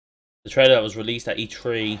The trailer that was released at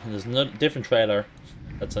E3, and there's no different trailer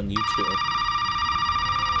that's on YouTube.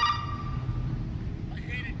 I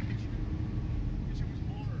hate it, Kitchen. Kitchen was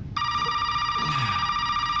more.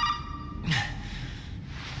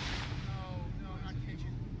 No, not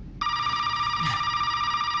Kitchen.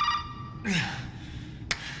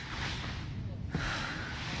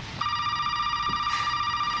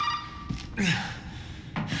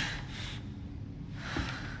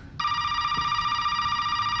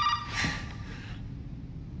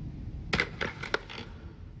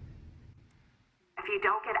 If you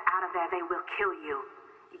don't get out of there, they will kill you.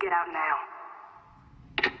 Get out now.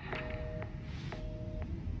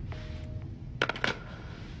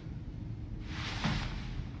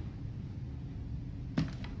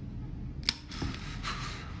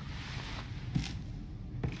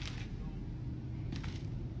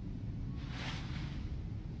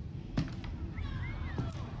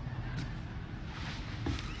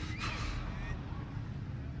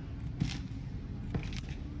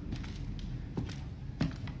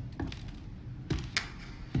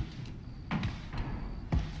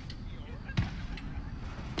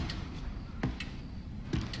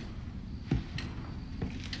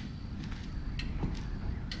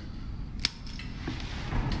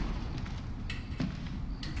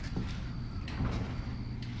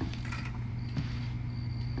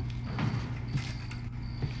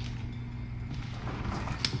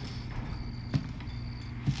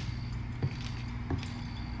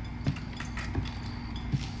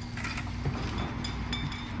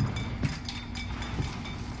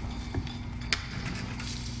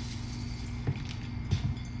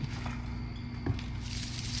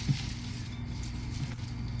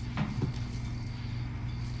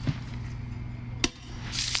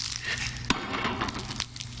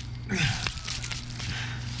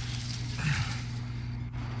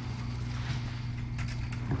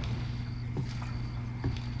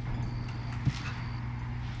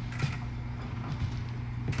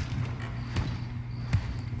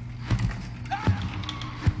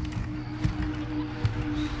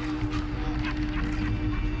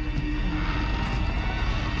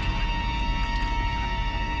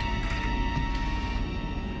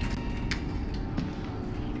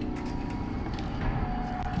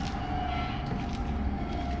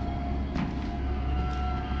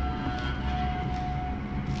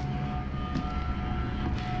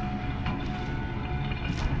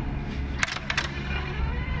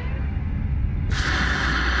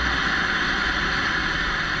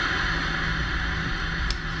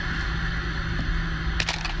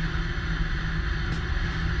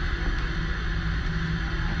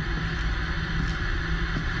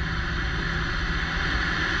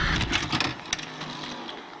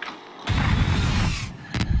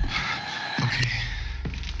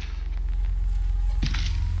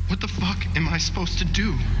 What the fuck am I supposed to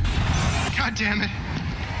do? God damn it.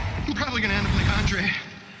 I'm probably gonna end up like Andre.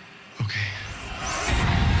 Okay.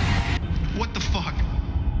 What the fuck?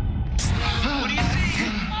 What do you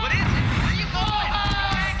see? What is it? Where are you going? Come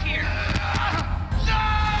back here!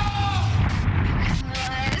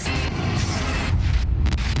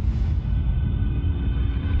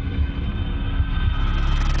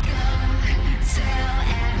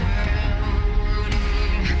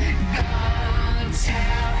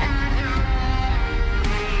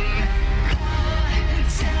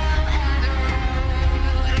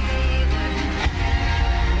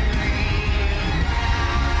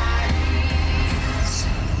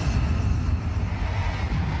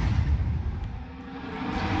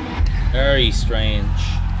 Very strange.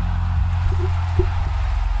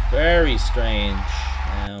 Very strange.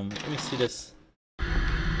 Let me see this.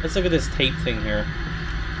 Let's look at this tape thing here.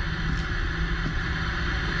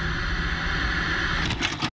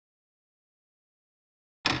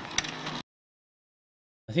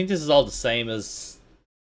 I think this is all the same as...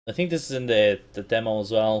 I think this is in the demo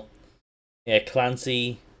as well. Yeah,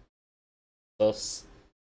 Clancy. Us.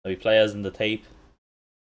 That we play as in the tape.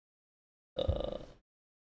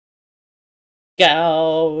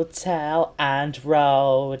 Go tell Aunt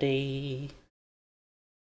Rhodey.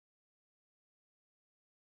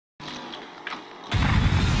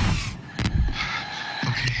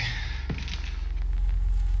 Okay.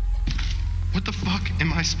 What the fuck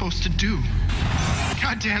am I supposed to do?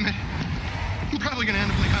 God damn it. I'm probably gonna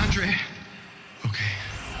end up like Andre. Okay.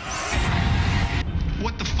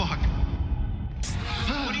 What the fuck?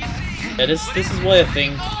 What do you see? Yeah, this is why I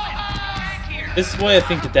think... This is why I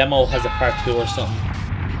think the demo has a part 2 or something,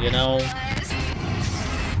 you know?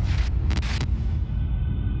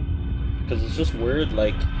 Because it's just weird,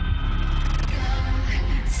 like...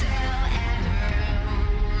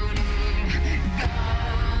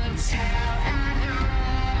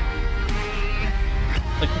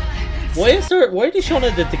 Why are they showing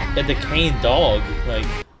a decaying dog? Like,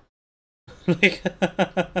 like.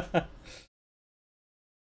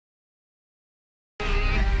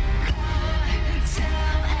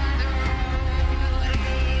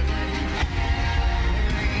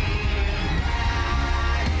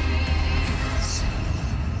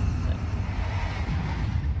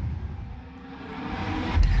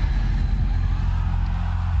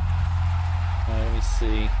 Let me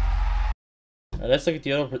see. Let's look at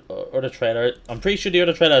the other trailer. I'm pretty sure the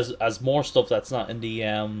other trailer has more stuff that's not in the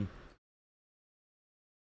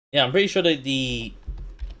Yeah, I'm pretty sure that the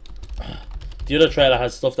other trailer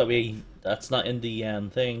has stuff that's not in the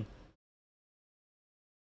thing.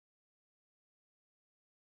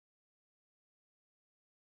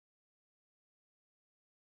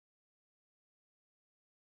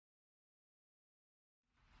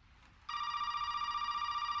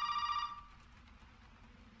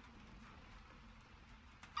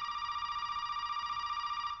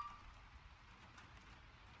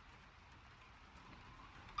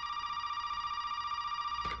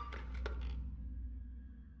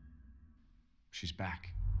 She's back.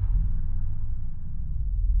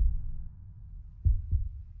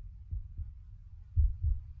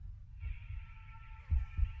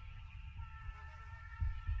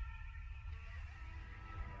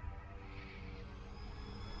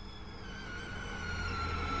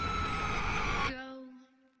 Go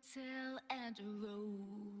tell Aunt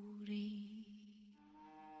Rhodey.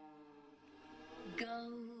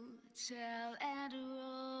 Go tell Aunt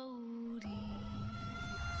Rhodey.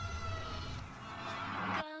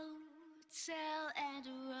 Go tell Aunt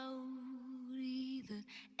Rhodey that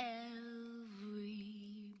everybody's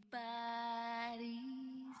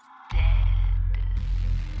dead.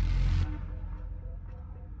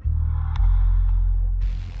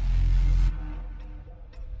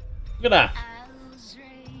 Look at that. I was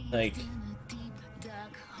raised Like, in a deep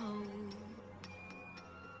dark hole,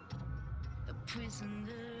 a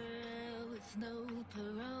prisoner with no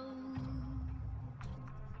parole.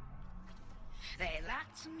 They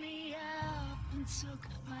locked me up and took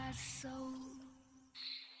my soul.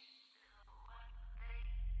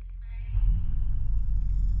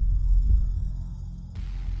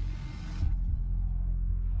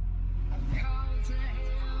 Call to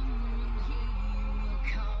him and he will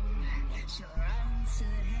come. She'll run to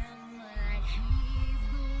him like he's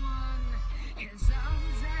the one. His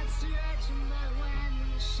arms outstretched, but when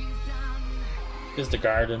she's done, here's the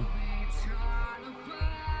garden. it's torn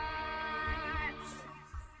apart.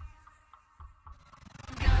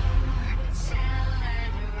 Go tell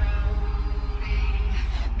Aunt Rhodey.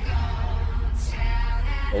 Go tell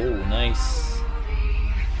Aunt Oh, nice.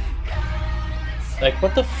 Like,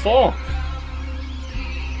 what the fuck?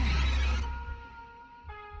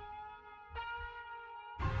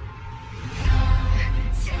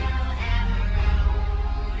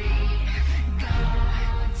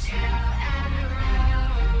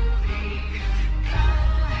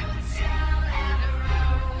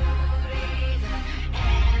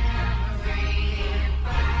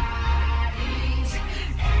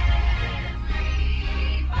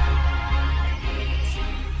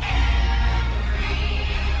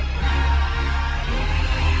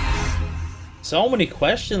 So many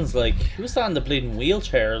questions, like, who's that in the bleeding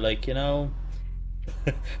wheelchair? Like, you know.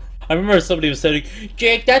 I remember somebody was saying,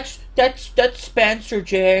 Jake, that's Spencer,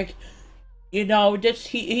 Jake. You know,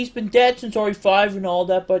 he's been dead since RE5 and all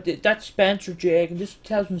that, but that's Spencer, Jake, and this is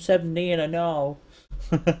 2017, I know.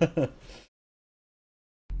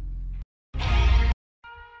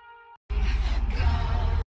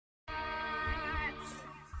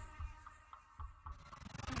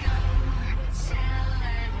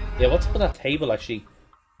 Yeah, what's up with that table, actually?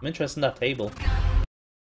 I'm interested in that table.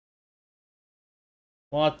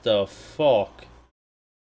 What the fuck?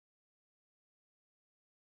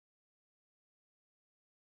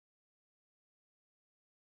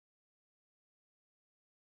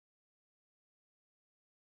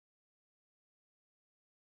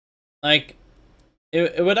 Like,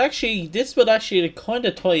 it would actually, this would actually kind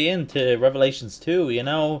of tie into Revelations 2, you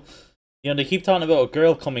know? You know, they keep talking about a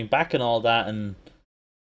girl coming back and all that, and,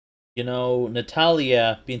 you know,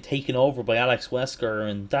 Natalia being taken over by Alex Wesker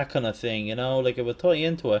and that kind of thing, you know? Like, it would tie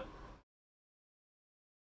into it.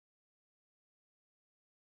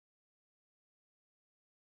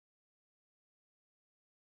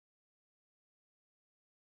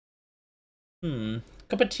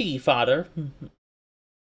 Cup of tea, father.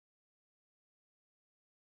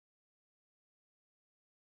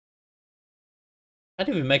 I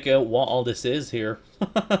didn't even make out what all this is here.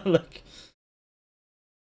 Like,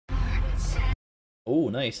 oh,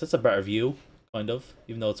 nice. That's a better view. kind of,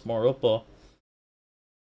 even though it's more up, but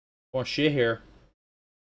more shit here.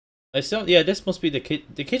 I still, yeah, this must be the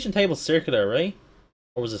kitchen table's circular, right?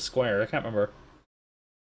 Or was it square? I can't remember.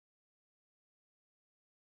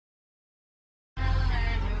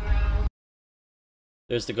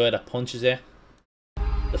 There's the guy that punches you.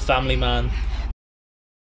 The family man.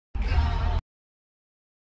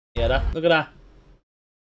 Yeah, that. Look at that.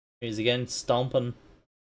 He's again stomping.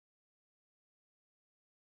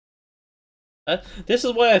 This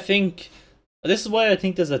is why I think. This is why I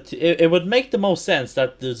think there's it would make the most sense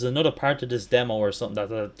that there's another part of this demo or something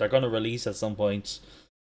that they're going to release at some point.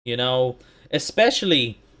 You know,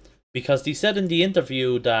 especially because they said in the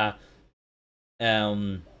interview that,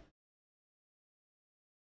 you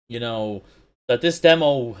know, that this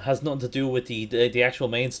demo has nothing to do with the actual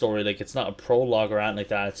main story. Like, it's not a prologue or anything like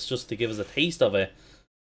that. It's just to give us a taste of it.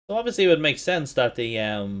 So obviously, it would make sense that the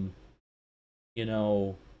you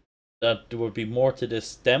know, that there would be more to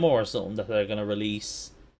this demo or something that they're gonna release.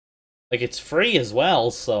 Like, it's free as well,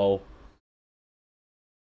 so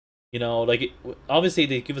you know, like, obviously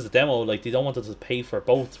they give us a demo. Like, they don't want us to pay for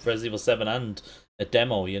both Resident Evil 7 and a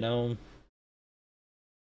demo, you know.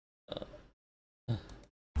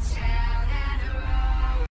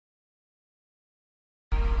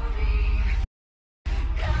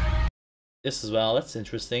 This as well. That's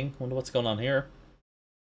interesting. Wonder what's going on here.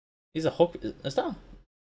 He's a hook. Is that?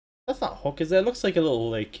 That's not Hook, is it? It looks like a little,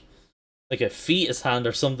 like a fetus hand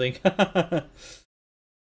or something.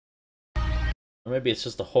 Or maybe it's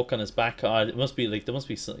just a hook on his back. Oh, it must be like, there must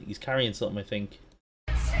be something. He's carrying something, I think.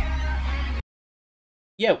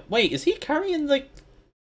 Yeah, wait, is he carrying, like...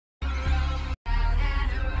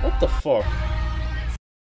 What the fuck?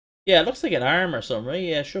 Yeah, it looks like an arm or something, right?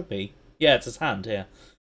 Yeah, it should be. Yeah, it's his hand, yeah.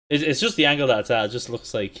 It's just the angle that it's at. It just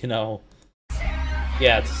looks like, you know...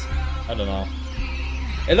 Yeah, it's... I don't know.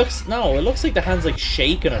 It looks like the hand's like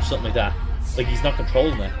shaking or something like that. Like he's not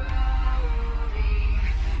controlling it.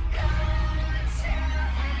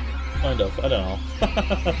 Kind of, I don't know.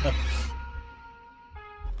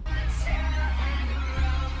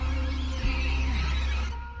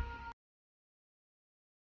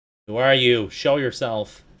 Who are you? Show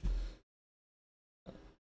yourself.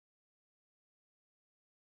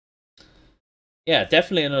 Yeah,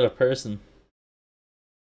 definitely another person.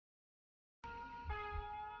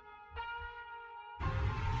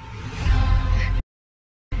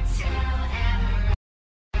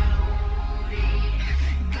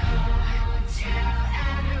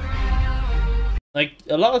 Like,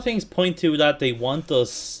 a lot of things point to that they want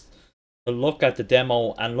us to look at the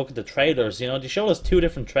demo and look at the trailers, you know? They showed us 2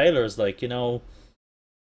 different trailers, like, you know,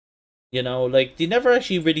 like, they never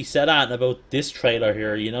actually really said anything about this trailer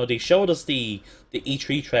here, you know? They showed us the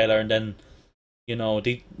E3 trailer, and then, you know,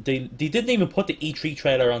 they didn't even put the E3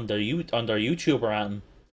 trailer on their YouTube or anything,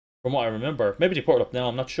 from what I remember. Maybe they put it up now,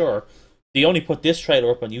 I'm not sure. They only put this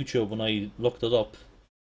trailer up on YouTube when I looked it up.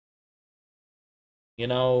 You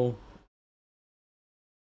know...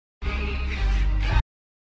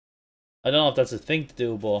 I don't know if that's a thing to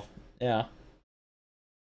do, but yeah.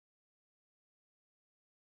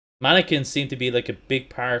 Mannequins seem to be like a big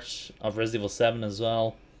part of Resident Evil 7 as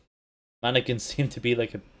well. Mannequins seem to be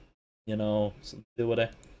like a, you know, something to do with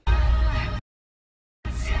it.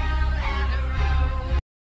 I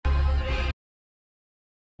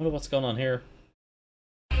wonder what's going on here.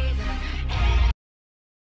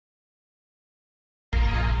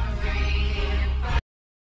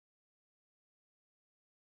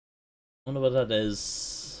 I wonder what that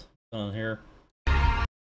is. What's going on here?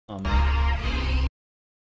 Oh man.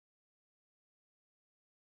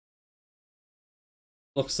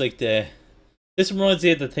 Looks like this reminds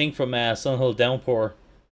me of the thing from Silent Hill Downpour.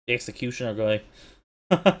 The executioner guy.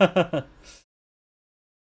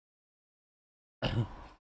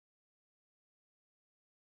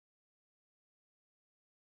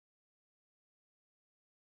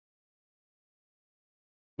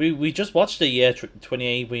 We just watched it, yeah,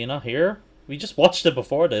 28, were you not here? We just watched it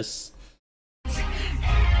before this.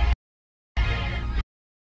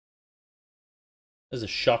 There's a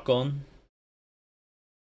shotgun.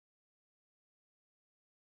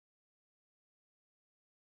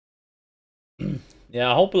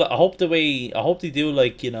 Yeah, I hope they do,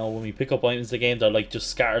 like, you know, when we pick up items in the game, they're like just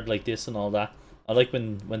scattered like this and all that. I like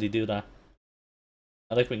when they do that.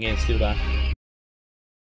 I like when games do that.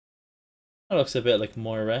 That looks a bit like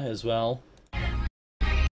Moira as well. Damn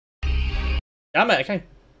it, I can't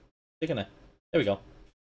click on it. There we go.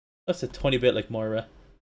 Looks a tiny bit like Moira.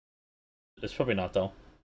 It's probably not though.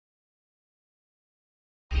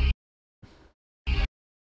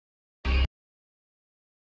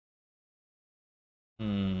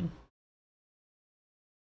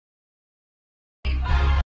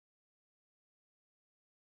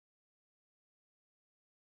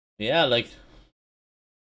 Yeah, like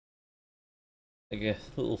a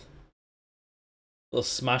little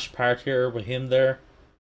smash part here with him there.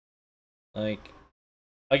 Like,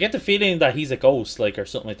 I get the feeling that he's a ghost, like, or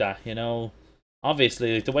something like that, you know?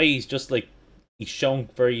 Obviously, like, the way he's just, like, he's shown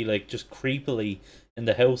very, like, just creepily in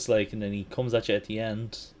the house, like, and then he comes at you at the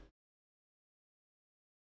end.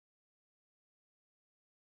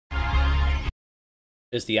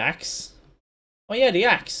 There's the axe. Oh yeah, the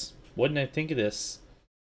axe. Wouldn't I think of this?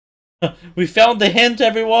 We found the hint,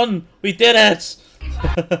 everyone! We did it!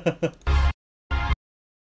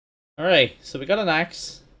 Alright, so we got an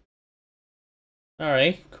axe.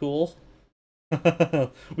 Alright, cool.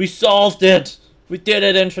 We solved it! We did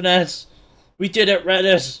it, internet! We did it,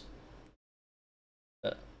 Reddit!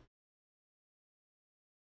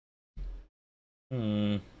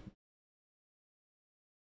 Hmm.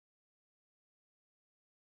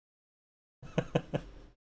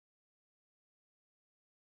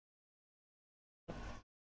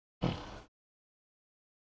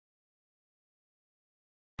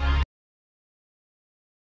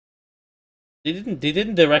 They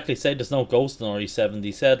didn't directly say there's no ghost in RE7.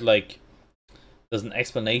 They said, like, there's an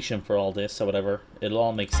explanation for all this or whatever. It'll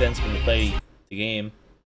all make sense when you play the game.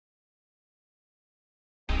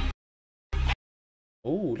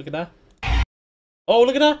 Oh, look at that. Oh,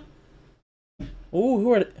 look at that.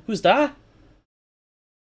 Oh, who's that?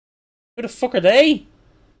 Who the fuck are they?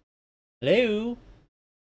 Hello?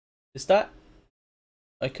 Is that?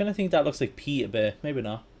 I kind of think that looks like Pete a bit. Maybe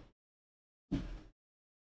not.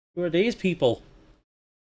 Who are these people?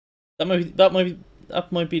 That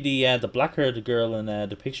might be the black-haired girl in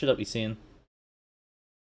the picture that we seen.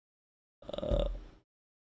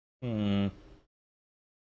 Hmm.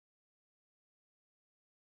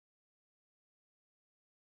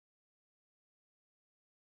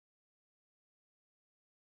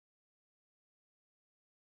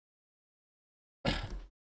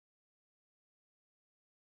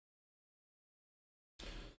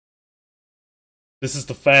 This is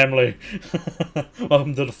the family.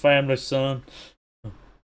 Welcome to the family, son.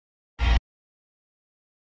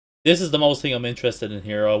 This is the most thing I'm interested in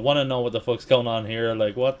here. I want to know what the fuck's going on here.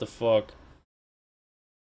 Like, what the fuck?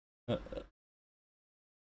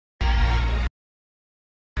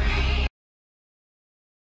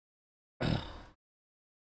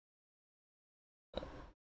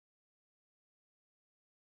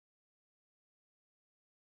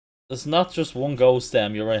 There's not just one ghost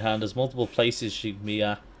on your right hand. There's multiple places she can be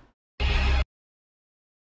at.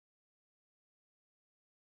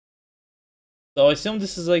 So I assume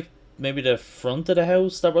this is like maybe the front of the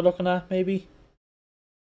house that we're looking at, maybe?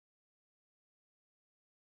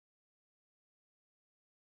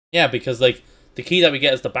 Yeah, because like the key that we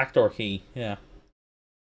get is the backdoor key. Yeah.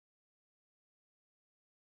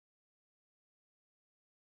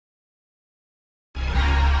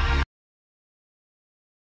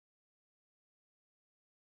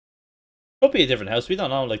 Could be a different house. We don't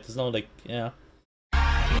know. Like, there's no like, yeah.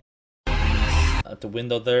 At the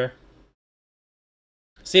window there.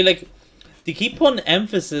 See, like, they keep putting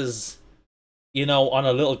emphasis, you know, on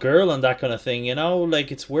a little girl and that kind of thing. You know,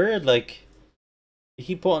 like it's weird. Like, they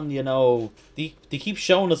keep putting, you know, they keep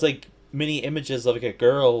showing us like mini images of like a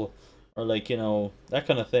girl or like, you know, that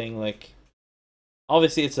kind of thing. Like,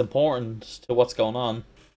 obviously, it's important to what's going on.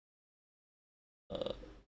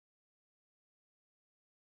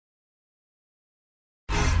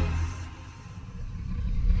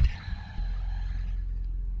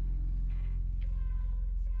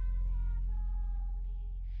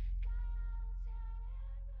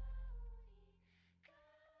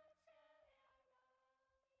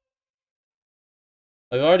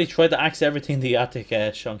 I've already tried to axe everything in the attic,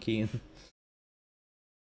 Sean Keen.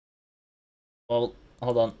 Well,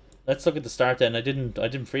 hold on. Let's look at the start then. I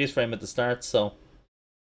didn't freeze frame at the start, so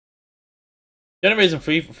the only reason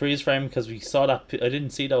freeze frame because we saw that I didn't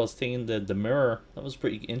see that was thing in the mirror. That was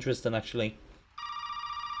pretty interesting actually.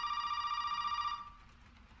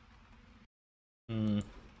 Hmm.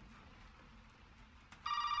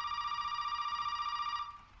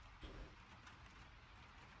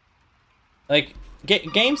 Like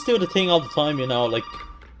games do the thing all the time, you know. Like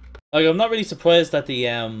I'm not really surprised that the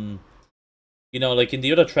you know, like in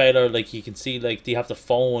the other trailer, like you can see like they have the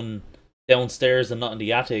phone downstairs and not in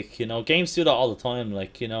the attic. You know, games do that all the time.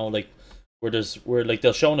 Like, you know, like where like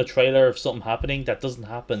they'll show in a trailer of something happening that doesn't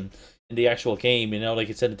happen in the actual game. You know, like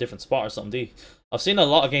it's in a different spot or something. I've seen a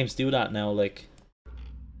lot of games do that now. Like,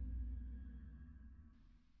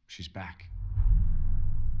 She's back.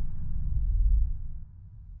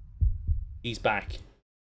 he's back.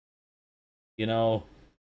 You know.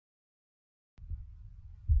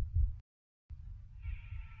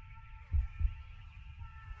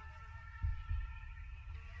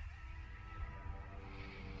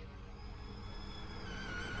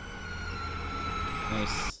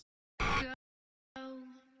 Nice. Go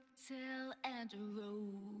tell Aunt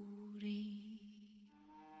Rhody.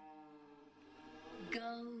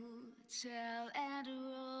 Go tell Aunt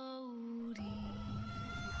Rhody.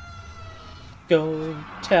 Go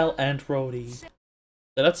tell Aunt Rhody. So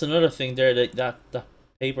that's another thing there. That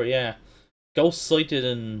paper, yeah. Ghost sighted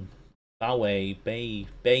in Bayou. Bay.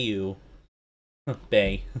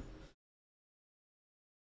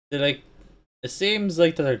 They like. It seems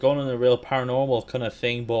like that they're going on a real paranormal kind of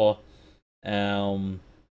thing, but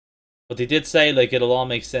they did say like it'll all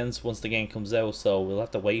make sense once the game comes out, so we'll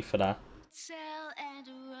have to wait for that. Tell Aunt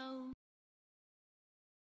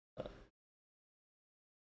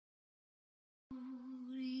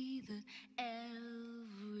Rhody that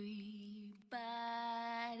everybody's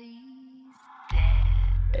dead.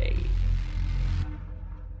 Hey.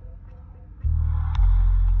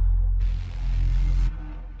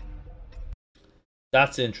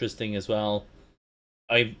 That's interesting as well.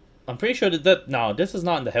 I'm pretty sure that no, this is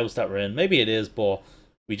not in the house that we're in. Maybe it is, but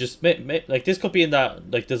we just like this could be in that,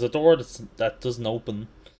 like there's a door that doesn't open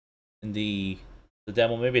in the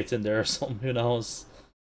demo. Maybe it's in there or something. Who knows?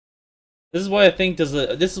 This is why I think this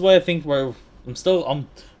is why I think I'm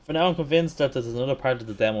for now I'm convinced that there's another part of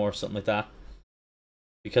the demo or something like that.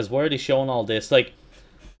 Because why are they showing all this? Like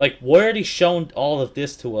why are they showing all of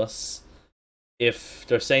this to us? If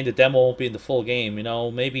they're saying the demo won't be in the full game, you know,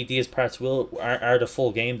 maybe these parts are the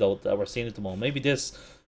full game though that we're seeing at the moment. Maybe this,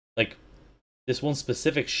 like, this one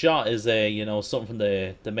specific shot is something from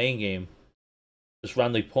the main game, just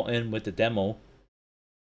randomly put in with the demo.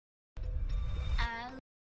 I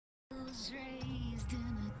was raised in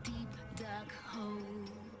a deep dark hole.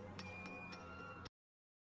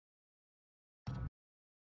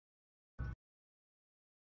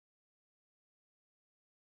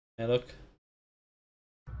 Hey, look.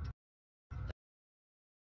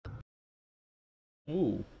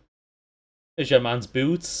 Ooh. There's your man's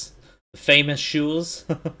boots. The famous shoes.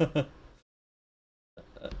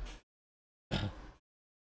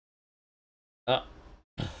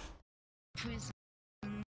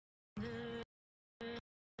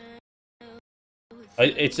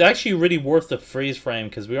 It's actually really worth the freeze frame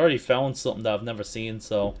because we already found something that I've never seen,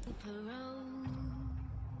 so.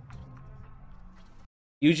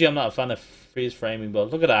 Usually I'm not a fan of freeze framing,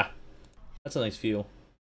 but look at that. That's a nice view.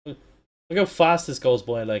 Look how fast this goes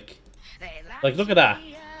by, like look at that.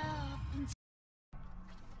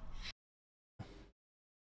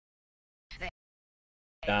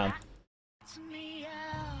 Damn.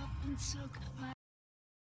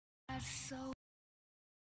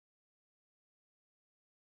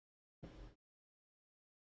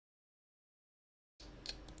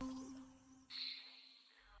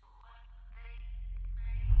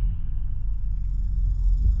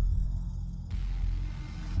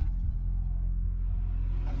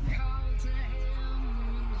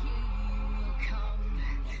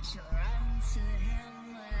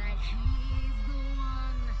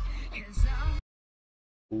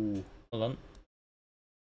 Ooh, hold on.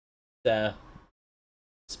 There.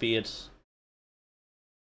 Speed.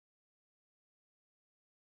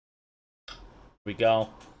 Here we go.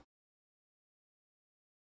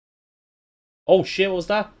 Oh shit, what was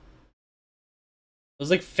that?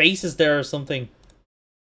 There's like faces there or something.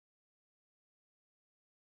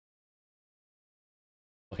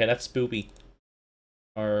 Okay, that's spoopy.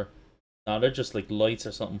 Or no, they're just like lights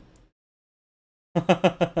or something.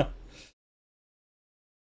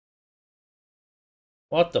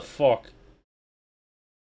 What the fuck?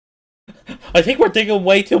 I think we're digging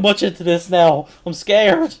way too much into this now. I'm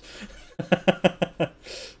scared.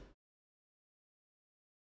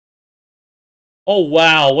 Oh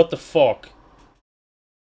wow, what the fuck?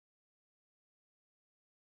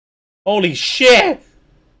 Holy shit!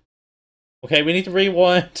 Okay, we need to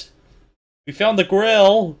rewind. We found the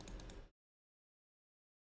grill.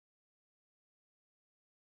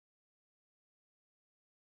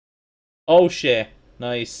 Oh shit.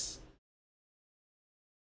 Nice.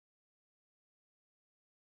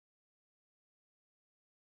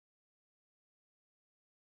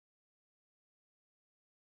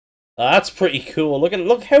 That's pretty cool.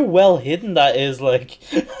 Look how well hidden that is, like.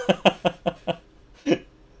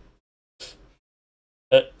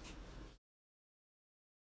 uh,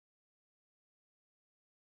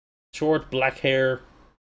 Short black hair.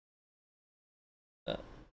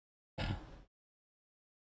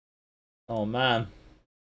 Oh man.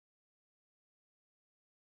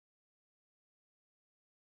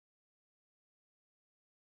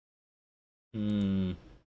 Hmm.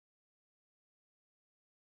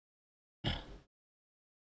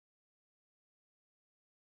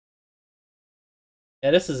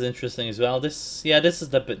 Yeah, this is interesting as well. This is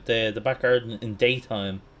the back garden in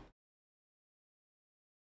daytime.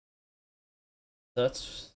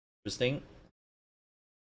 That's interesting.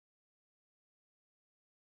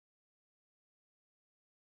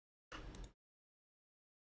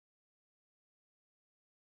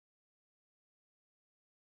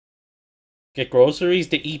 Get groceries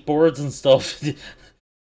to eat birds and stuff.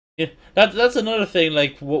 Yeah, that's another thing.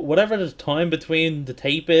 Like whatever the time between the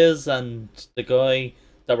tape is and the guy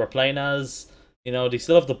that we're playing as, they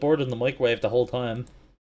still have the board in the microwave the whole time.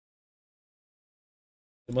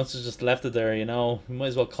 They must have just left it there. We might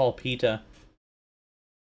as well call PETA.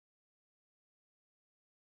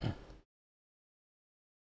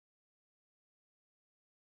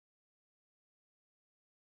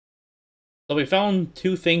 So we found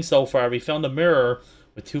two things so far. We found a mirror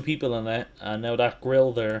with two people in it, and now that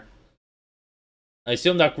grill there. I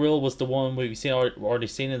assume that grill was the one we've already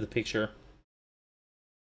seen in the picture.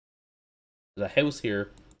 There's a house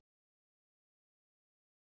here.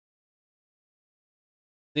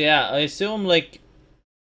 Yeah, I assume like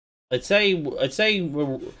I'd say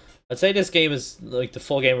this game is like the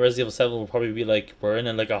full game of Resident Evil 7 will probably be like we're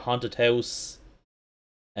in like a haunted house.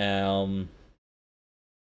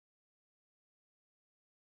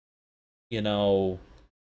 You know,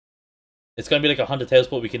 it's gonna be like a haunted house,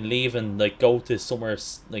 but we can leave and like go to somewhere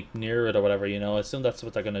like near it or whatever. I assume that's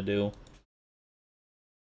what they're gonna do.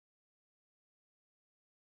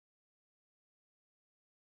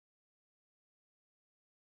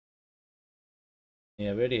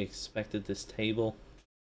 Yeah, I really expected this table,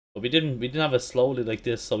 but we didn't have it slowly like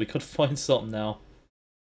this, so we could find something now.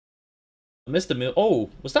 I missed the move. Oh,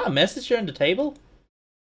 was that a message here on the table,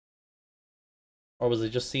 or was I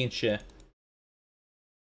just seeing shit?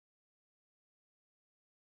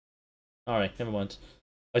 Alright, never mind.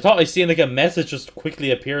 I thought I seen like a message just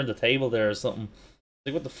quickly appear on the table there or something.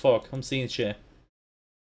 Like, what the fuck? I'm seeing shit.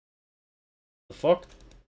 The fuck?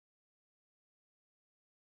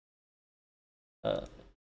 Uh.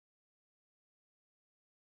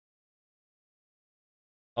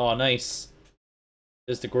 Oh, nice.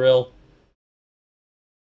 There's the grill.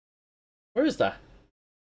 Where is that?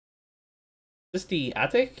 Is this the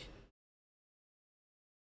attic?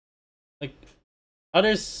 Like, oh,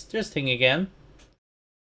 there's thing again.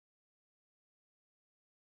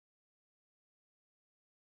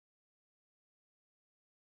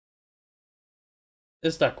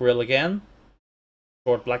 There's that grill again.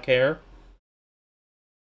 Short black hair.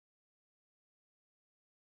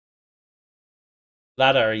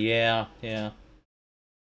 Ladder, yeah, yeah.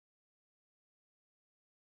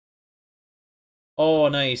 Oh,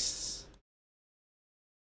 nice.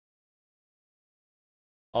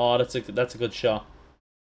 Oh, that's a good shot.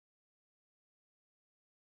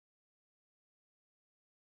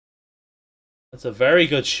 That's a very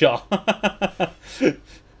good shot.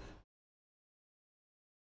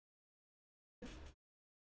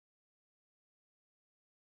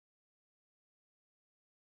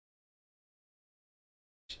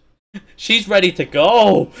 She's ready to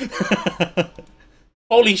go.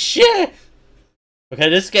 Holy shit! Okay,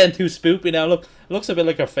 this is getting too spoopy now. Look, it looks a bit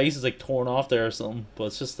like her face is like torn off there or something, but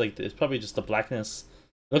it's just like it's probably just the blackness.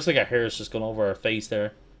 It looks like her hair is just going over her face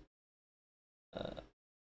there.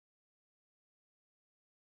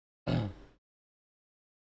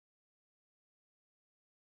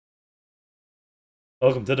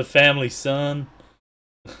 Welcome to the family, son.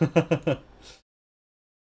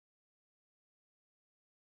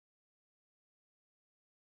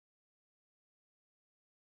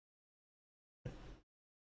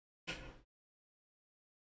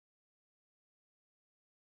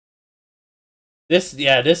 This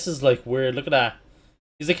is like weird. Look at that.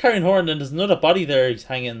 He's like carrying horn, and there's another body there. He's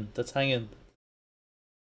hanging. That's hanging.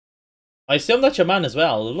 I assume that's your man as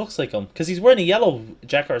well. It looks like him because he's wearing a yellow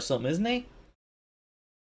jacket or something, isn't he?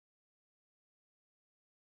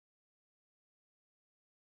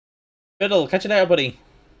 Fiddle, catch you later, buddy.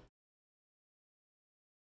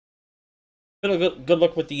 Fiddle, good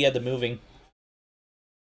luck with the moving.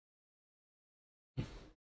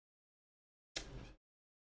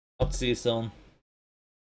 Up to see you soon.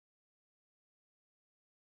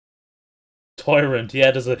 Tyrant,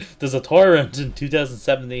 yeah, there's a tyrant in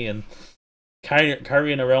 2017 and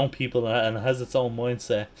carrying around people and has its own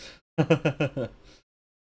mindset.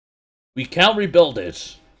 We can't rebuild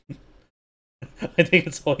it. I think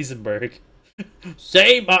it's Heisenberg.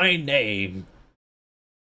 Say my name.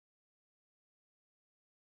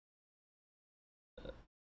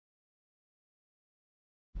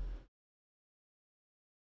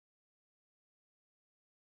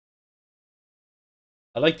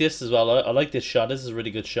 I like this as well. I like this shot. This is a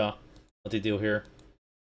really good shot. What they do here.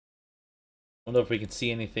 Wonder if we can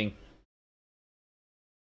see anything.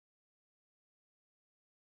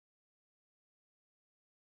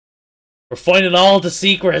 We're finding all the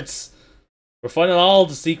secrets. We're finding all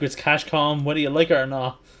the secrets, Cashcom, whether you like it or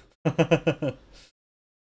not.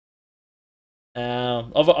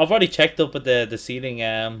 I've already checked up at the ceiling.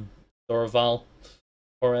 Dorival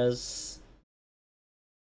Torres.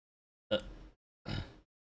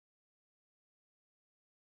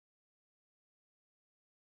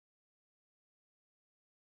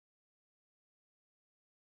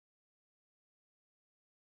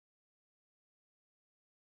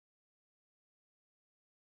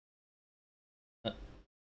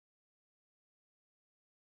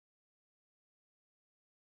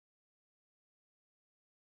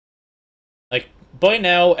 Like, by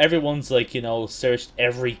now, everyone's like, searched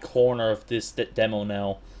every corner of this demo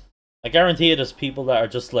now. I guarantee you there's people that are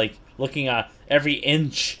just like looking at every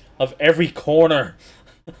inch of every corner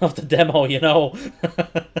of the demo,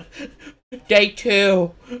 Day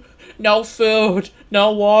 2. No food,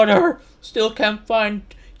 no water. Still can't find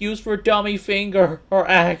use for dummy finger or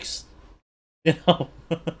axe. People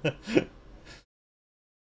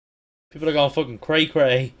are going fucking cray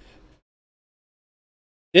cray.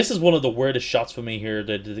 This is one of the weirdest shots for me here.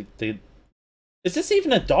 Is this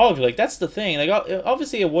even a dog? Like, that's the thing. Like,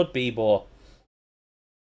 obviously it would be, but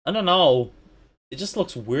I don't know. It just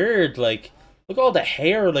looks weird. Like, look at all the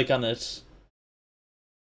hair, like, on it.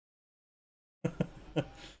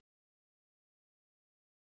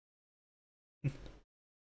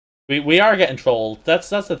 we are getting trolled. That's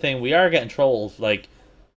the thing. We are getting trolled. Like,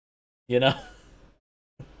 you know.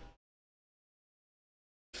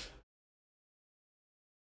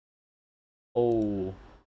 Oh.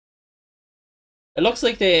 It looks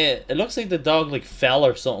like the dog like fell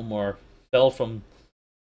or something, or fell from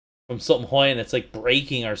something high and it's like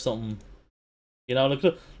breaking or something. Look,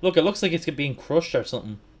 it looks like it's being crushed or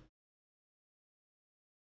something.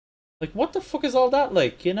 Like, what the fuck is all that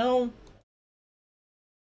like,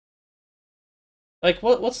 Like,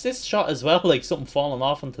 what's this shot as well? Like, something falling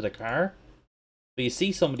off into the car? But you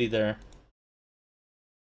see somebody there.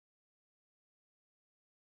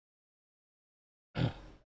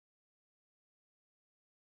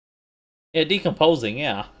 Yeah, decomposing,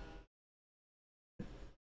 yeah.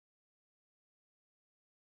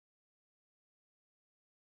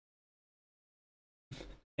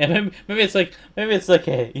 Yeah, maybe it's like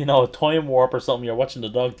a a time warp or something. You're watching the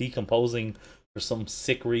dog decomposing for some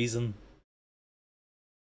sick reason.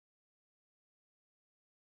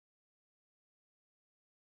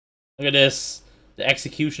 Look at this, the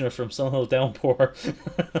executioner from Sun Hill Downpour.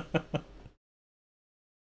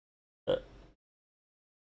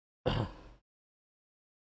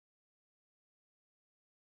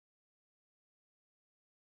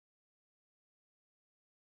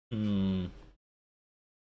 Hmm.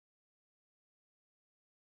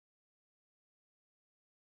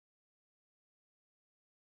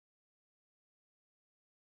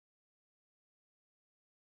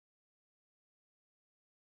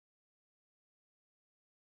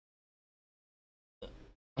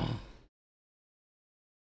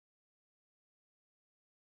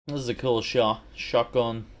 This is a cool shot.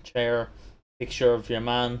 Shotgun, chair, picture of your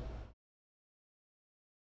man.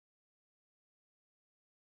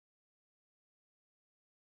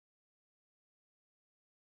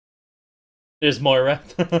 There's Moira.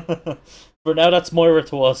 For now, that's Moira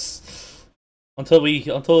to us. Until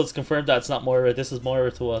it's confirmed that it's not Moira, this is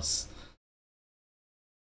Moira to us.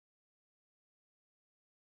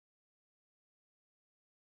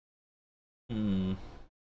 Hmm.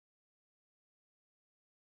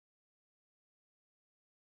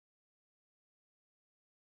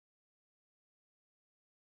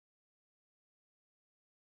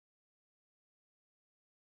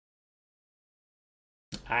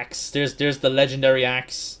 Axe. There's the legendary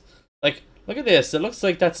axe. Like, look at this. It looks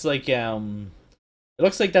like that's like It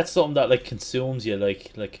looks like that's something that like consumes you,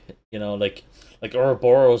 like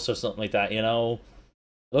Ouroboros or something like that. It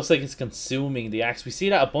looks like it's consuming the axe. We see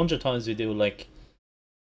that a bunch of times. We do like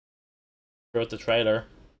throughout the trailer.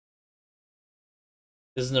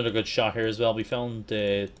 This is another good shot here as well. We found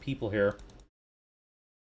the people here.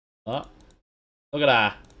 Oh, look at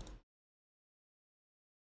that.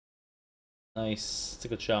 Nice. It's a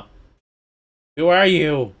good shot. Who are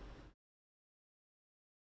you?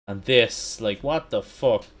 And this, like, what the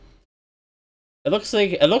fuck? It looks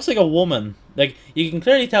like a woman. Like, you can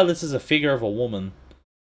clearly tell this is a figure of a woman.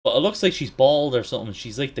 But it looks like she's bald or something.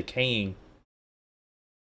 She's like decaying.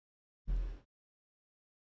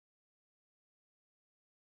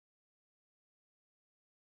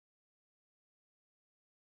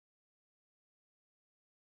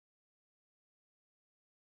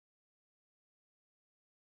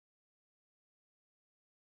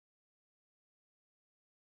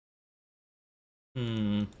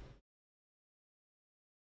 Hmm.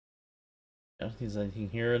 I don't think there's anything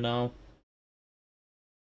here now.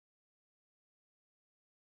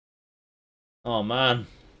 Oh man.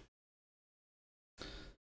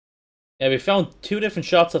 Yeah, we found 2 different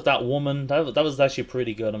shots of that woman. That was actually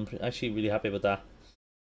pretty good. I'm actually really happy with that.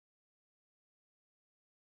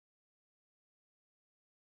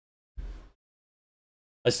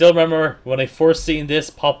 I still remember when I first seen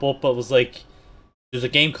this pop up, I was like, there's a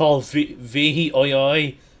game called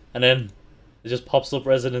VII, and then it just pops up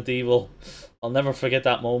Resident Evil. I'll never forget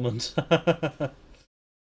that moment.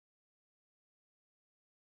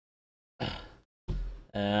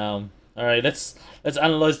 Alright, let's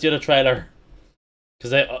analyze the other trailer.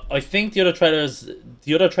 Because I think the other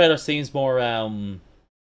trailer seems more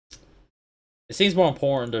it seems more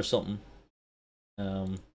important or something.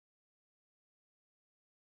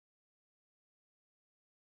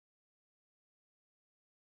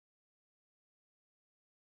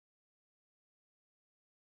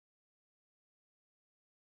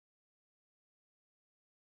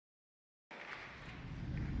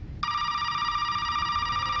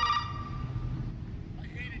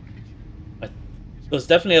 There's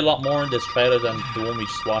definitely a lot more in this trailer than the one we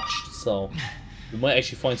just watched, so we might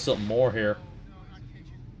actually find something more here.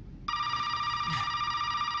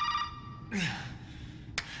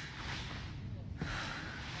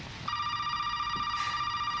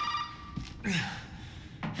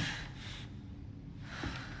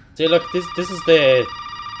 See, look, this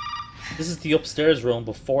is the upstairs room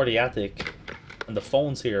before the attic, and the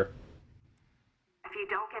phone's here. If you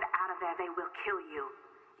don't get out of there, they will kill you.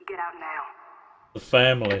 Get out now. The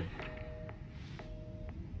family.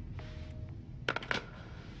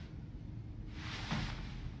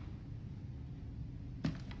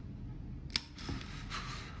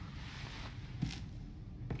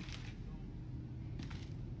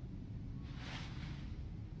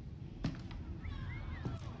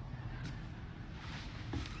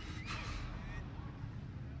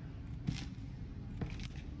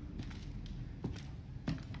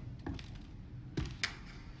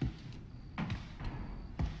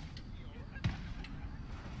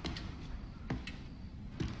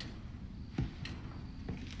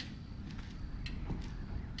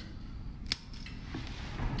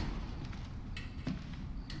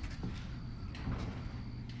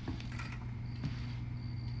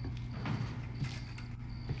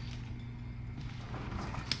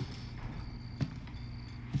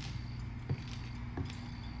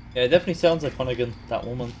 Yeah, it definitely sounds like Hunnigan, that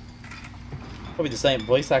woman. Probably the same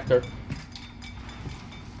voice actor.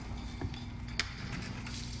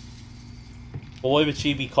 But why would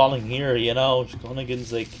she be calling here, you know?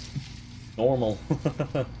 Hunnigan's like normal.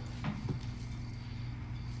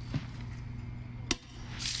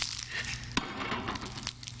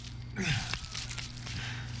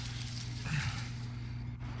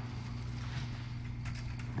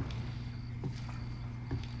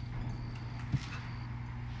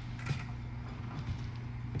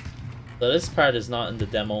 So this part is not in the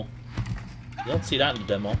demo. You don't see that in the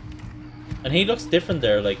demo. And he looks different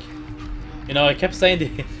there, like... You know, I kept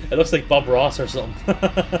saying it looks like Bob Ross or something.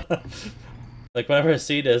 Like, whenever I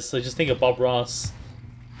see this, I just think of Bob Ross.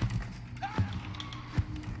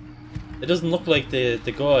 It doesn't look like the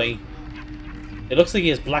guy. It looks like he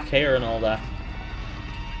has black hair and all that.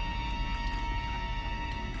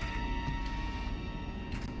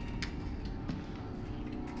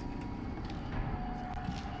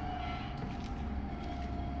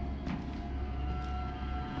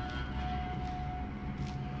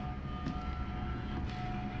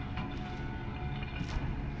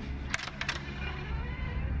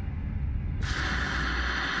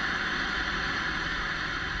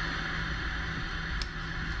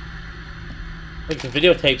 Like the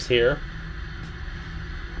videotapes here.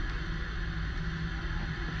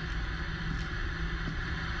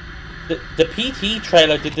 The PT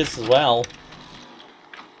trailer did this as well.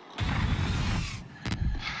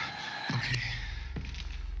 Okay.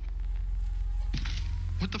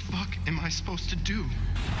 What the fuck am I supposed to do?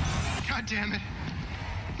 God damn it.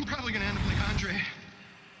 I'm probably gonna end up like Andre.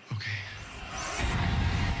 Okay.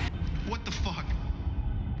 What the fuck?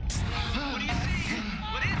 What do you see?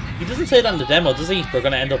 What is it? He doesn't say that in the demo, does he? We're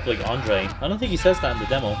gonna end up like Andre. I don't think he says that in the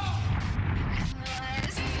demo.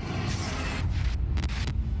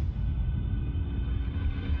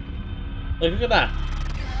 Like, look at that.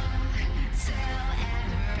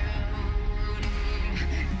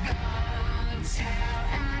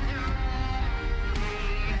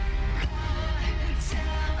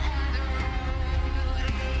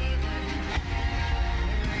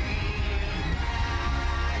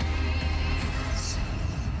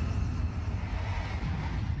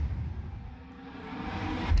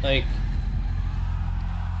 Like,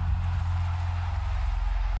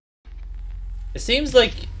 it seems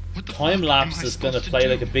like What the time fuck lapse am I is gonna supposed to play do?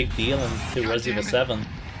 like a big deal into God Resident Evil damn it. 7.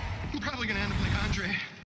 I'm probably gonna end up like Andre.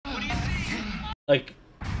 What do you see? Like,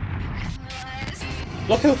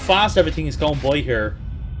 look how fast everything is going by here.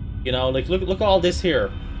 You know, like look at all this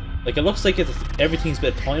here. Like it looks like everything's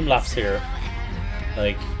been time lapse here.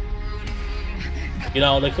 Like, you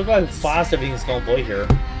know, like look how fast everything's going by here.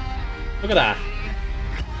 Look at that.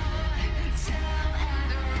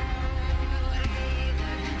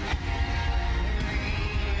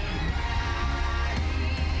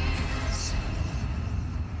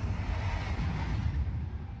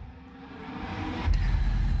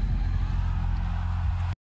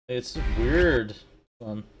 It's weird.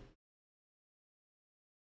 Fun.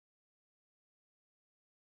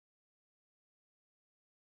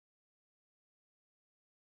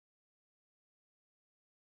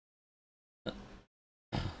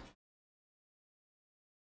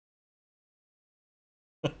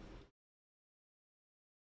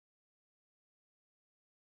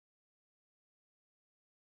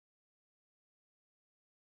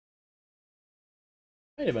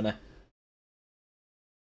 Wait a minute.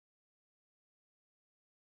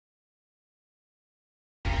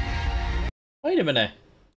 Wait a minute.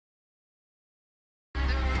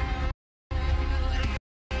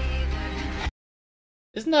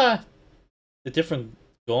 Isn't that a different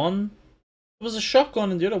gun? There was a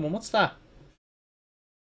shotgun in the other one. What's that?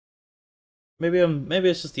 Maybe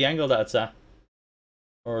it's just the angle that it's at,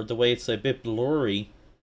 or the way it's a bit blurry.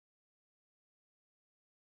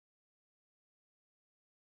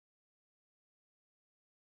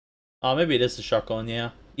 Oh, maybe it is the shotgun.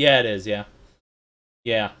 Yeah, yeah, it is. Yeah,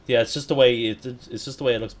 yeah. It's just the way it's just the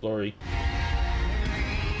way it looks blurry.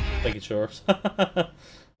 Like it's yours. I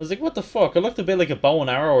was like, what the fuck? It looked a bit like a bow and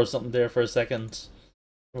arrow or something there for a second.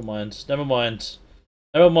 Never mind. Never mind.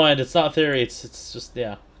 Never mind. It's not a theory. It's just,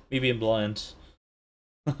 yeah, me being blind.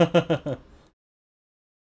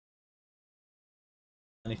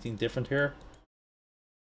 Anything different here?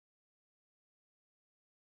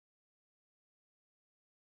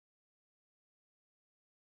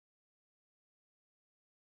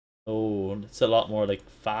 Oh, it's a lot more like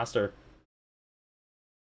faster.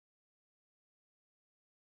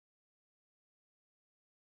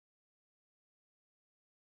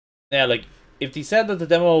 Yeah, like if they said that the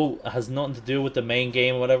demo has nothing to do with the main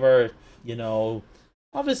game or whatever, you know,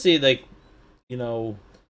 obviously like, you know,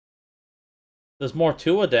 there's more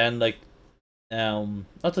to it then, like not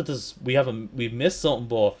that we've missed something,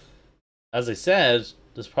 but as I said,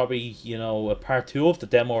 there's probably, you know, a part 2 of the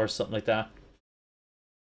demo or something like that.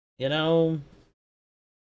 You know,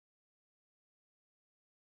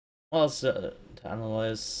 what else to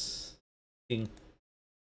analyze? Yeah,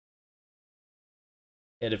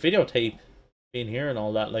 the videotape being here and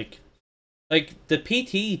all that, like the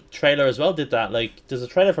PT trailer as well did that. Like, there's a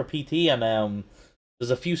trailer for PT, and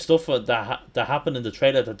there's a few stuff that happened in the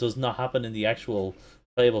trailer that does not happen in the actual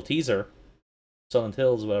playable teaser, Silent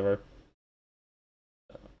Hills, whatever.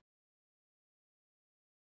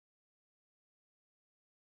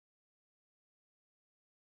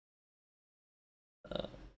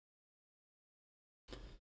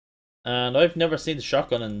 And I've never seen the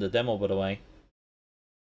shotgun in the demo, by the way.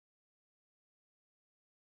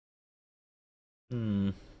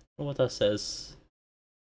 What that says.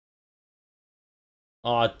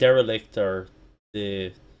 Oh, derelict, or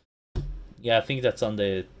the, yeah, I think that's on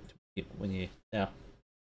the, when you, yeah.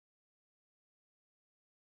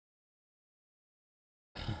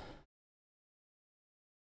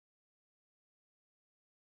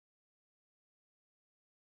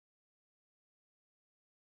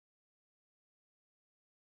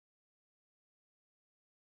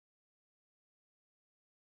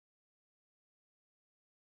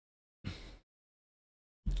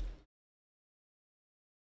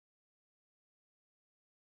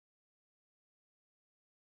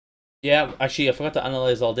 Yeah, actually, I forgot to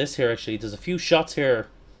analyze all this here. Actually, there's a few shots here.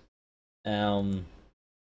 Yeah,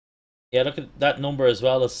 look at that number as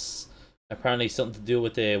well. As apparently something to do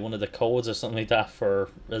with the one of the codes or something like that for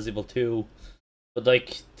Resident Evil 2. But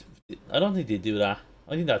like, I don't think they do that.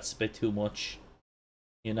 I think that's a bit too much.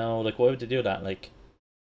 You know, like why would they do that? Like,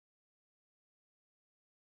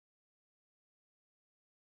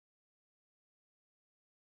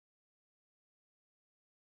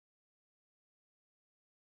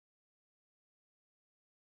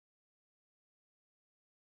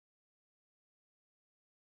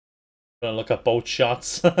 gonna look at both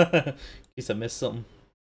shots in case I missed something.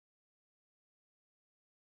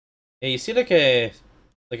 Yeah, you see like a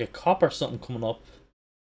cop or something coming up.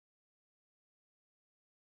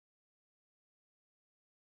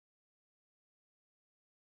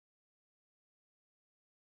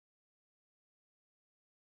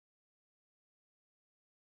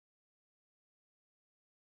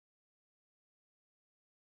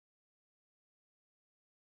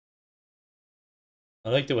 I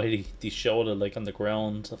like the way they showed it, like, on the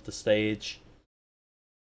ground of the stage.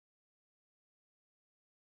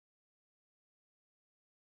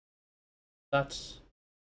 That's...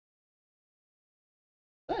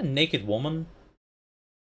 Is that a naked woman?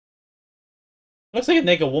 Looks like a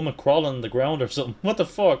naked woman crawling on the ground or something. What the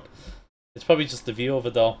fuck? It's probably just the view of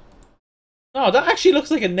it, though. No, that actually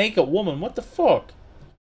looks like a naked woman. What the fuck?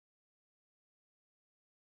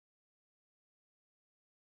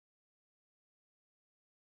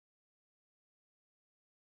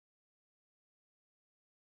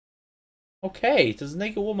 Okay, there's a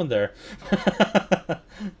naked woman there.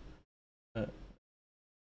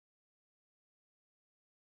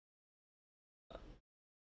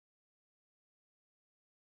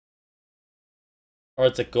 Or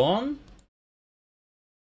it's a gun?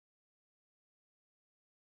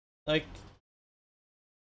 Like...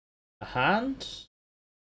 a hand?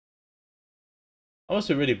 I must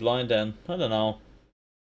be really blind then. I don't know.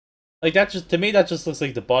 Like, that just... to me, that just looks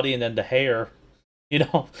like the body and then the hair. You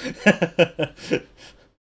know?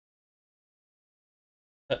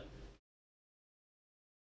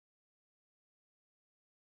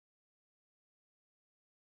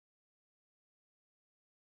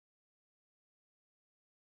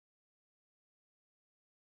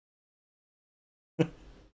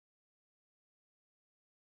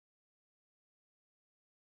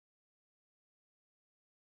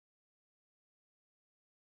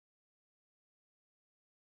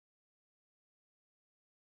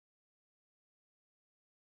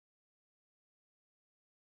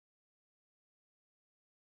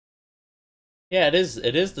 Yeah, it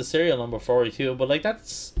is the serial number 42, but like that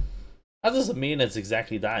doesn't mean it's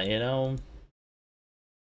exactly that, you know?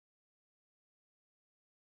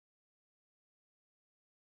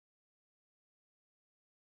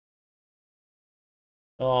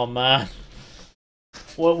 Oh man.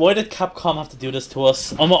 Why did Capcom have to do this to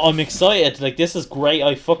us? I'm excited, like this is great,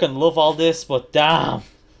 I fucking love all this, but damn.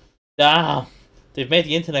 Damn. They've made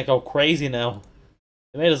the internet go crazy now.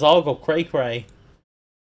 They made us all go cray cray.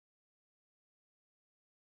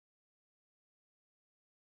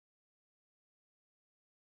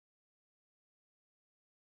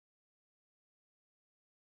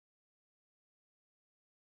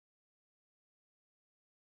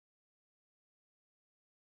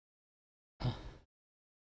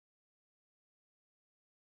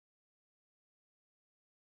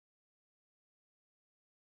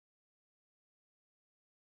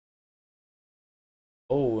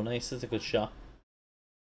 Oh, nice, that's a good shot.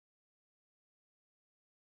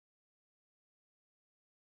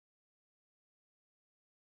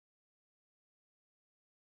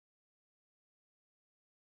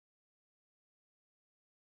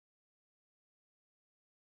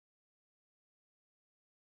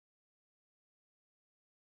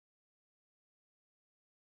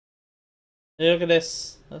 Hey, look at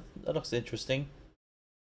this. That looks interesting.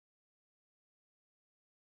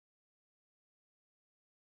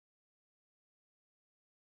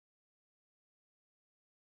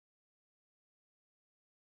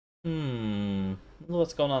 Hmm. Wonder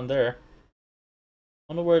what's going on there.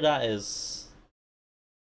 Wonder where that is.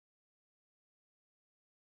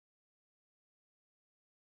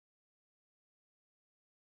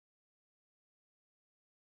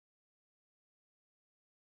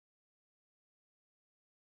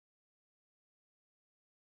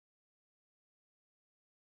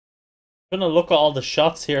 I'm gonna look at all the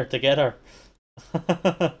shots here together.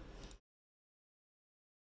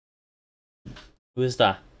 Who is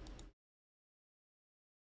that?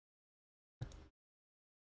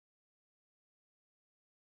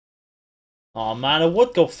 Oh man, it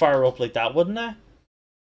would go far up like that, wouldn't it?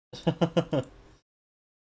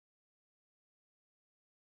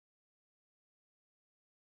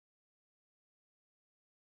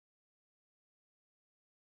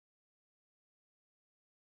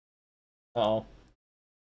 Oh.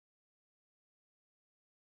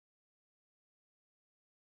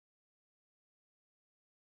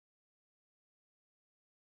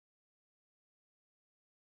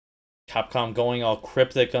 Capcom going all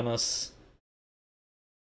cryptic on us.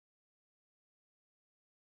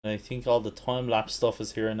 I think all the time-lapse stuff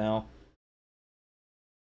is here now.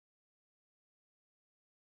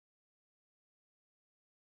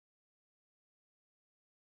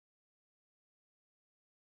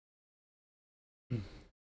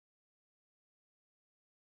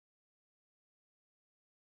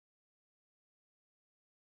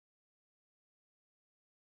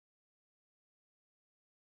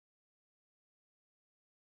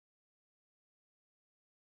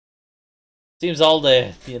 Seems all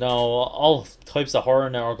the, you know, all types of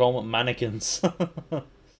horror now are going with mannequins.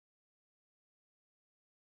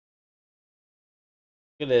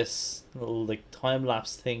 Look at this little like time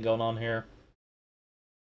lapse thing going on here.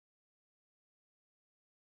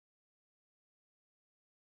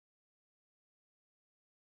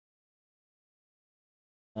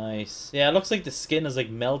 Nice. Yeah, it looks like the skin is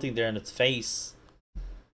like melting there in its face.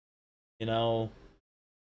 You know.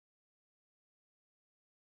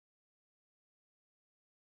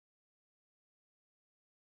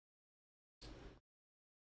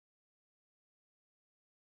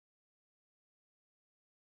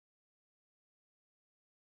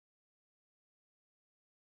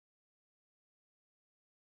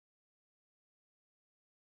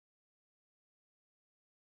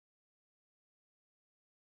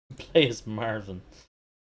 Play as Marvin.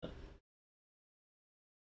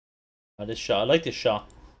 Oh, this shot. I like this shot.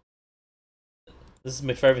 This is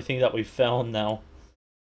my favorite thing that we found now.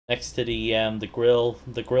 Next to the grill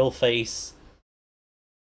face.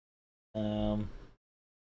 Well,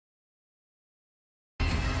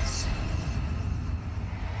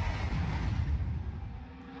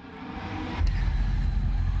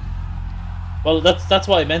 that's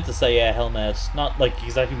what I meant to say. Yeah, helmet, not like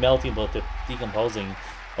exactly melting, but the decomposing.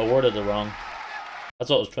 I worded it wrong. That's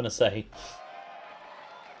what I was trying to say.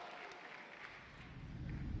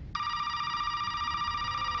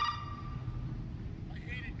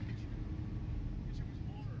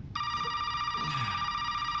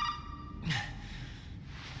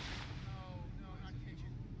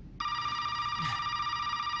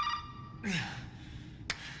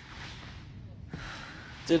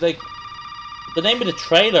 Dude, like, the name of the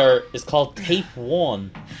trailer is called Tape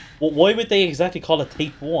 1. Well, why would they exactly call it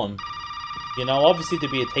Tape 1? You know, obviously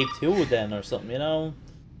there'd be a Tape 2 then or something, you know?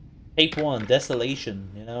 Tape 1,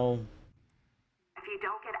 Desolation, you know? If you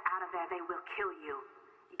don't get out of there, they will kill you.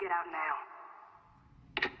 Get out now.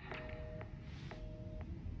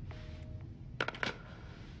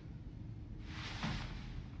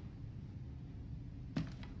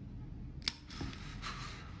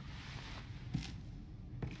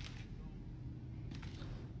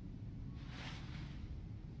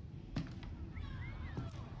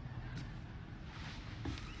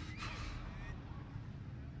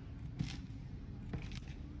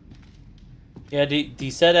 Yeah, they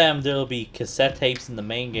said there'll be cassette tapes in the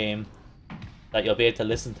main game that you'll be able to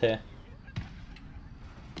listen to.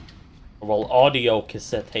 Or, well, audio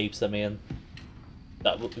cassette tapes, I mean.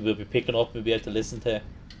 That we'll be picking up and we'll be able to listen to.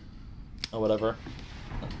 Or whatever.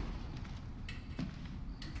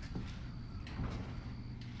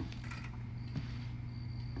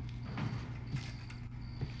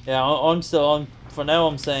 Yeah, I'm still on. For now,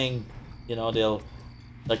 I'm saying, you know,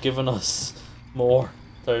 they're giving us more.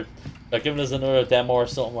 They're giving us another demo or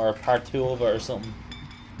something, or a part 2 of it or something.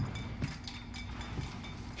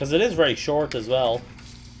 Because it is very short as well.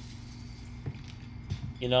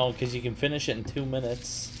 You know, because you can finish it in 2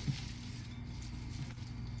 minutes.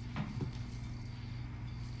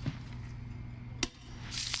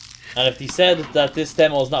 And if they said that this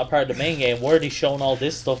demo is not part of the main game, where are they showing all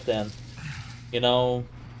this stuff then? You know?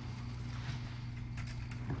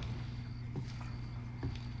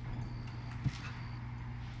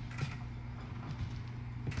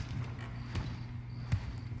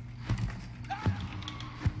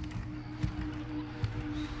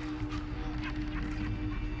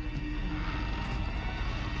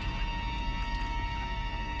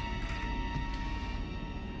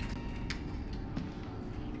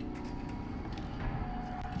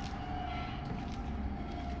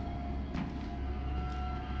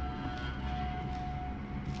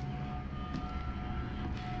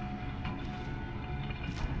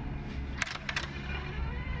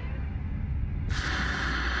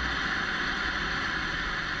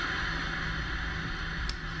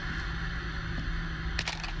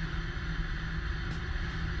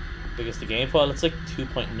 Big as the game file, it's like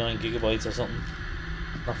 2.9 gigabytes or something.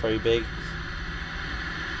 Not very big.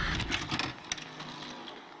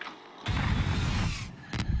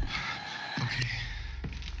 Okay.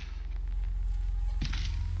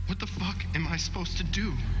 What the fuck am I supposed to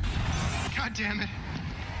do? God damn it.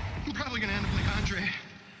 I'm probably gonna end up like Andre.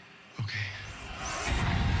 Okay.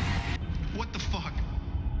 What the fuck?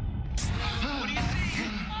 What do you see?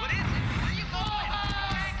 What is it? Where are you going?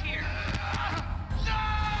 Back here.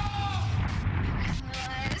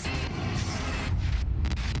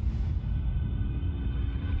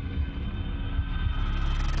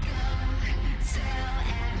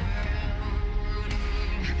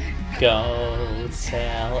 Go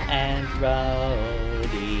tell and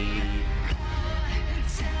Rhodey.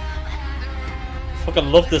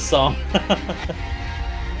 Fucking love this song.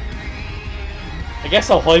 I guess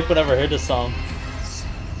I'll hype whenever I hear this song.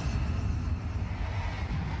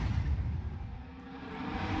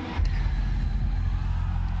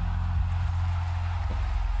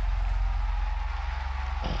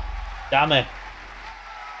 Damn it.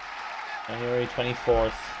 January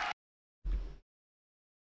 24th.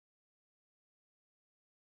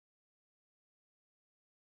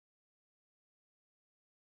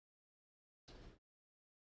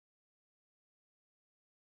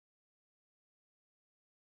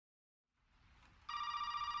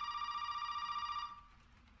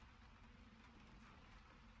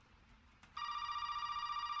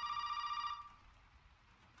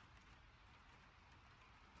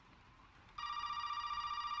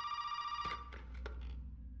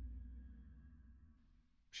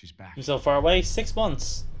 She's back. You're so far away. 6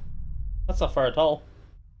 months. That's not far at all.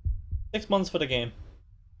 6 months for the game.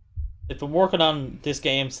 They've been working on this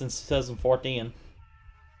game since 2014.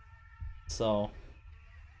 So.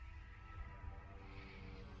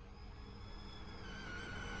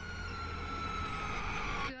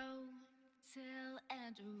 Go tell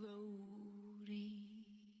Andrody.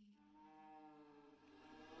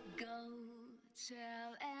 Go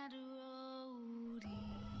tell Andrody.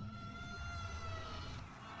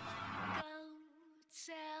 Go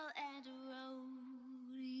tell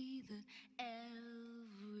Andrody that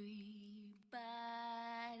everybody's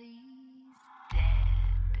dead.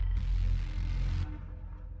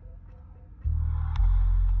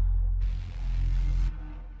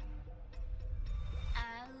 I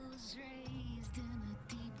was raised in a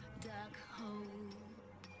deep dark hole,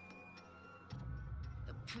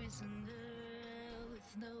 a prisoner with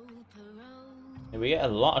no parole. We get a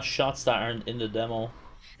lot of shots that aren't in the demo.